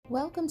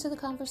Welcome to the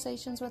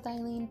Conversations with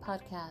Eileen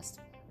podcast.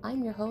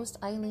 I'm your host,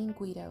 Eileen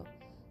Guido.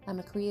 I'm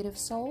a creative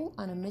soul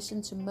on a mission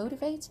to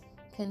motivate,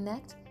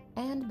 connect,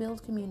 and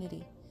build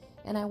community.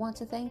 And I want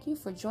to thank you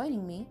for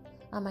joining me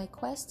on my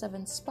quest of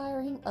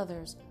inspiring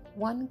others,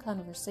 one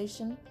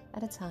conversation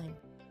at a time.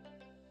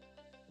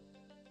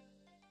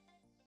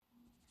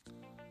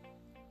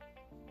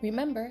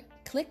 Remember,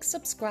 click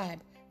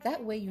subscribe.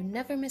 That way you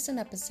never miss an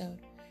episode.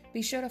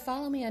 Be sure to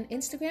follow me on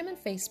Instagram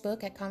and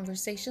Facebook at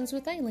Conversations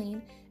with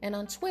Eileen and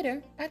on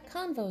Twitter at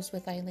Convos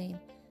with Eileen.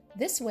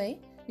 This way,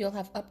 you'll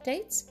have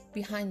updates,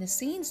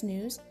 behind-the-scenes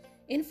news,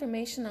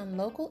 information on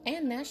local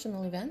and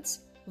national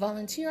events,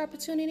 volunteer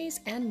opportunities,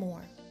 and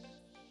more.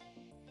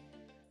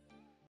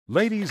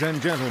 Ladies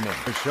and gentlemen,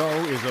 the show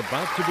is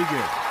about to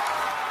begin.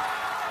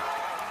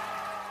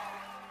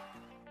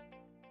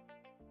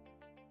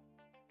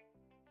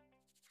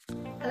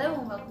 Hello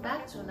and welcome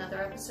back to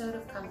another episode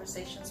of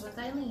Conversations with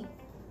Eileen.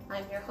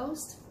 I'm your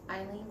host,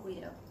 Eileen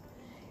Guido.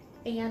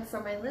 And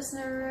for my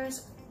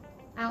listeners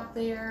out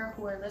there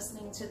who are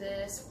listening to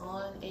this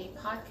on a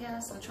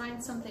podcast, I'm trying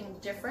something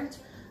different.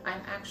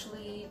 I'm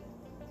actually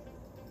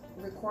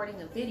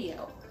recording a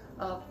video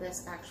of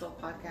this actual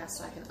podcast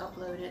so I can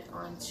upload it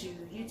onto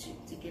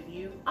YouTube to give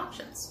you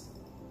options.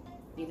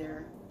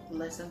 Either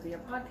listen via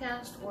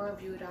podcast or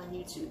view it on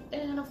YouTube.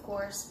 And of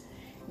course,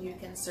 you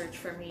can search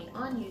for me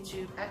on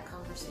YouTube at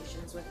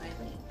Conversations with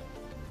Eileen.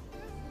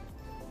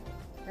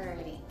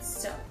 Alrighty,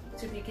 so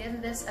to begin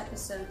this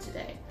episode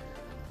today,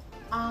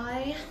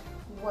 I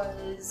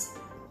was,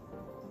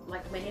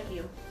 like many of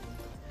you,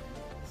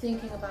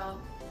 thinking about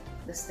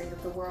the state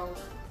of the world,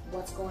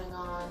 what's going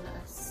on.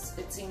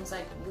 It seems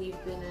like we've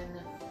been in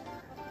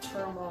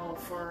turmoil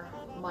for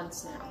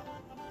months now.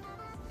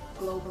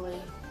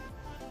 Globally,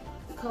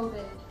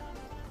 COVID,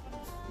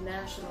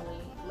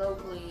 nationally,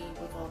 locally,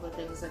 with all the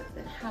things that have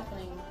been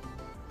happening.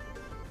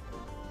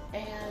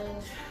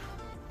 And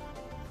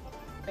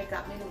it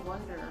got me to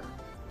wonder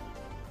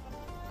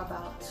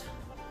about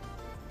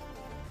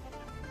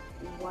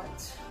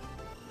what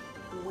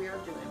we're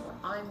doing, what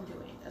I'm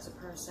doing as a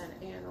person,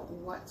 and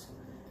what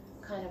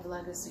kind of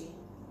legacy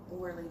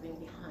we're leaving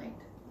behind.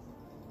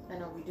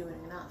 And are we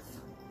doing enough?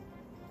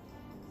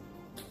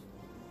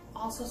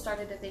 Also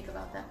started to think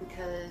about that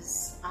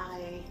because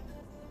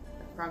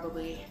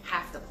probably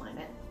half the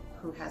planet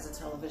who has a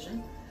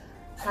television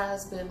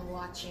has been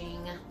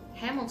watching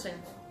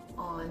Hamilton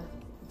on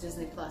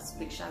Disney Plus.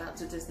 Big shout out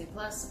to Disney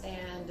Plus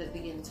and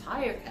the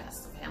entire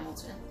cast of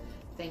Hamilton.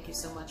 Thank you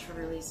so much for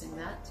releasing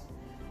that.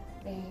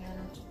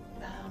 And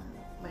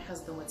my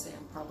husband would say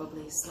I'm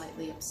probably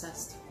slightly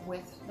obsessed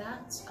with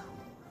that.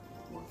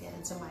 We'll get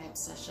into my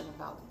obsession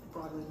about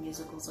Broadway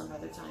musicals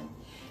another time.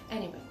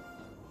 Anyway,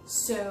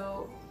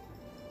 so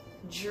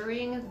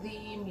during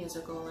the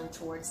musical and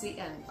towards the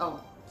end,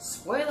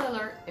 spoiler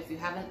alert if you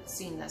haven't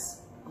seen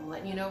this, I'm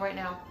letting you know right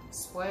now,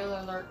 spoiler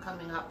alert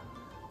coming up.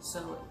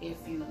 So if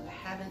you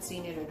haven't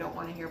seen it or don't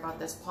want to hear about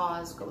this,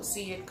 pause, go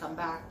see it, come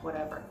back,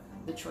 whatever.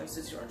 The choice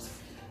is yours.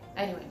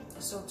 Anyway,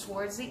 so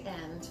towards the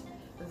end,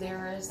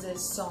 there is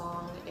this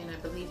song, and I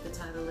believe the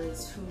title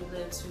is Who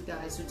Lives, Who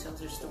Dies, Who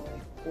Tells Your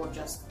Story, or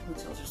just Who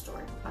Tells Your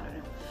Story, I don't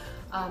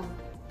know.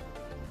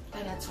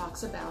 And it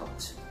talks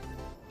about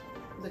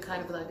the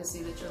kind of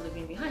legacy that you're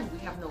leaving behind. We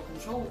have no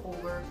control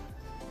over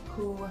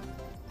who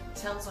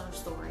tells our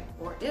story,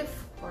 or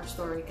if our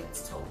story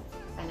gets told,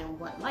 and in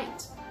what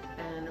light,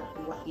 and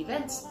what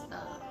events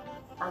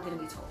are going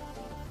to be told.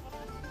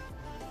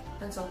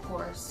 And so of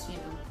course,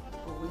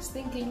 always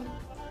thinking,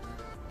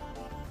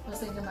 I was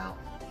thinking about,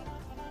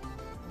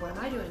 what am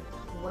I doing?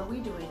 What are we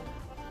doing?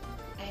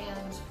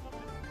 And,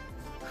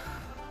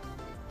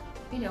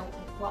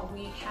 while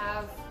we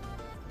have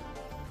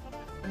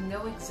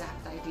no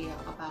exact idea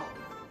about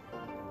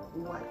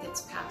what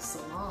gets passed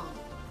along,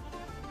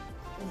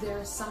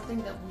 there's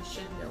something that we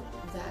should know,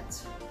 that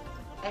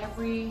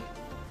every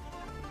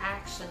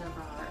action of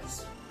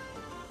ours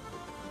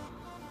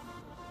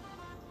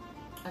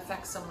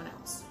affects someone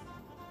else.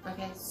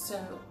 Okay, so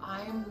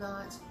I am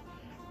not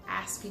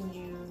asking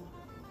you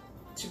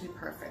to be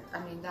perfect. I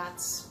mean,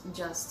 that's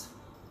just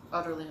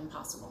utterly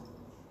impossible.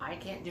 I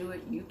can't do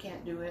it, you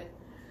can't do it.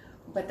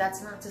 But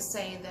that's not to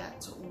say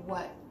that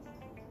what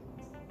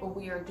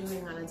we are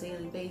doing on a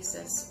daily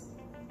basis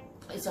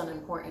is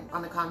unimportant.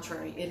 On the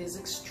contrary, it is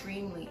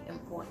extremely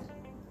important.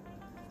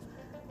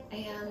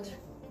 And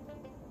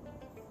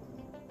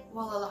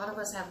while a lot of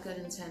us have good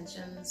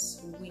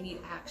intentions, we need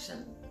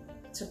action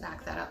to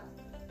back that up.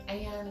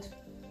 And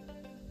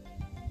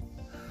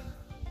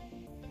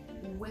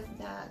with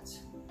that,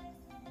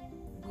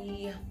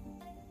 we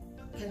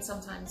can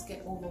sometimes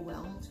get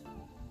overwhelmed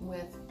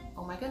with,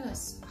 oh my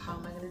goodness, how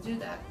am I going to do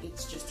that?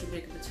 It's just too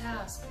big of a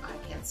task. I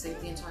can't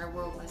save the entire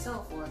world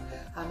myself, or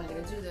how am I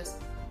going to do this?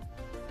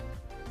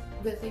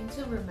 The thing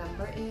to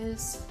remember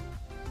is,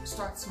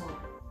 start small.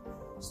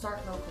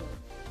 Start locally.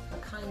 A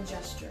kind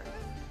gesture.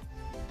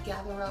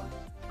 Gather up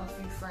a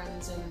few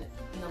friends and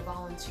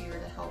volunteer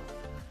to help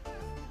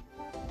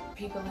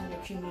people in your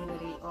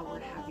community or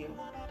what have you.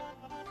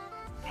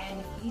 And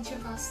if each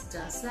of us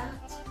does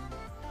that,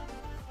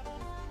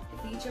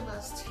 each of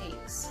us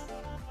takes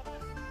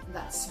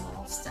that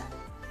small step,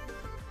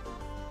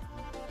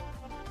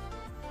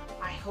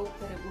 I hope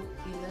that it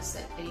will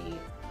elicit a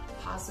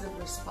positive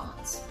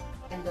response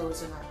in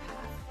those in our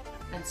path.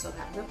 And so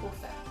that ripple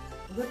effect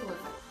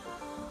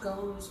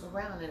goes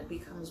around and it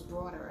becomes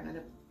broader and in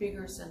a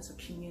bigger sense of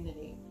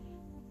community.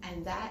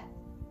 And that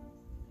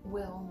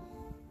will,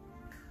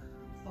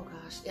 oh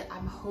gosh,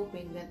 I'm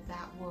hoping that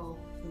that will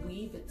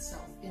weave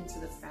itself into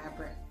the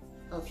fabric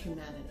of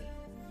humanity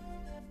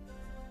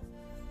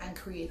and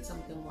create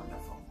something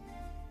wonderful.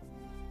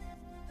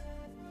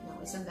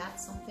 Now, isn't that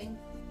something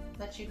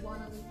that you'd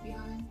want to leave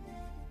behind?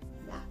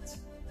 That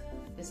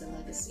is a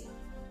legacy.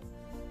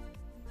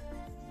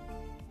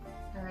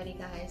 Alrighty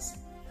guys,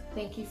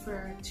 thank you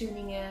for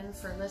tuning in,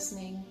 for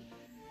listening,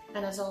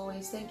 and as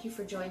always, thank you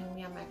for joining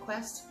me on my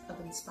quest of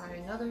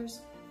inspiring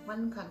others,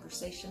 one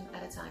conversation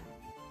at a time.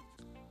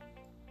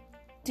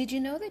 Did you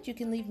know that you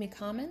can leave me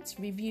comments,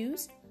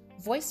 reviews,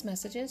 voice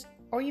messages,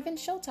 or even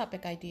show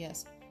topic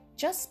ideas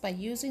just by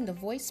using the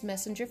voice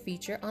messenger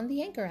feature on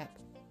the Anchor app?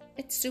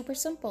 It's super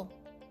simple.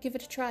 Give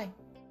it a try.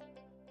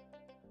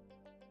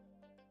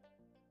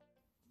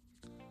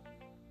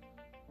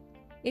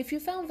 If you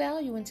found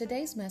value in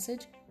today's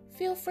message,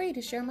 feel free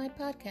to share my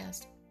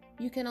podcast.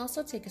 You can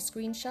also take a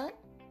screenshot,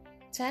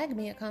 tag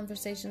me at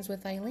Conversations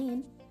with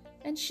Eileen,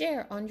 and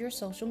share on your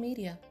social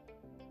media.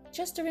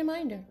 Just a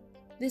reminder,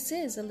 this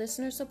is a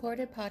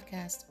listener-supported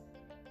podcast.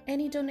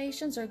 Any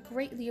donations are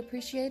greatly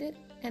appreciated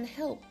and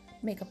help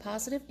make a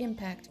positive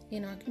impact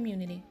in our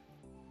community.